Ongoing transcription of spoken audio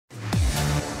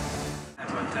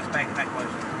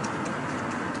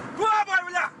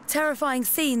Terrifying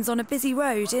scenes on a busy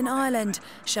road in Ireland,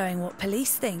 showing what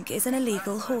police think is an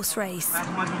illegal horse race.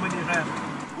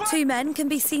 Two men can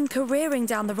be seen careering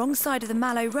down the wrong side of the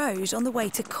Mallow Road on the way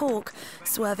to Cork,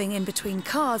 swerving in between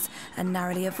cars and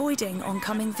narrowly avoiding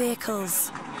oncoming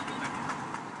vehicles.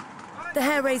 The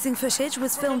hair-raising footage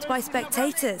was filmed by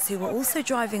spectators who were also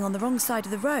driving on the wrong side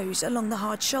of the road along the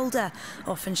hard shoulder,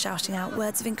 often shouting out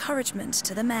words of encouragement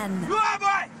to the men.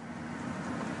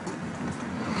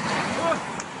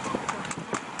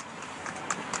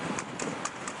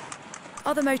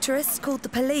 Other motorists called the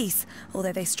police,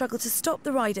 although they struggled to stop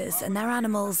the riders and their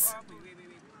animals.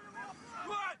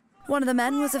 One of the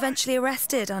men was eventually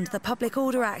arrested under the Public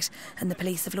Order Act, and the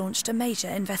police have launched a major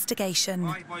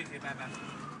investigation.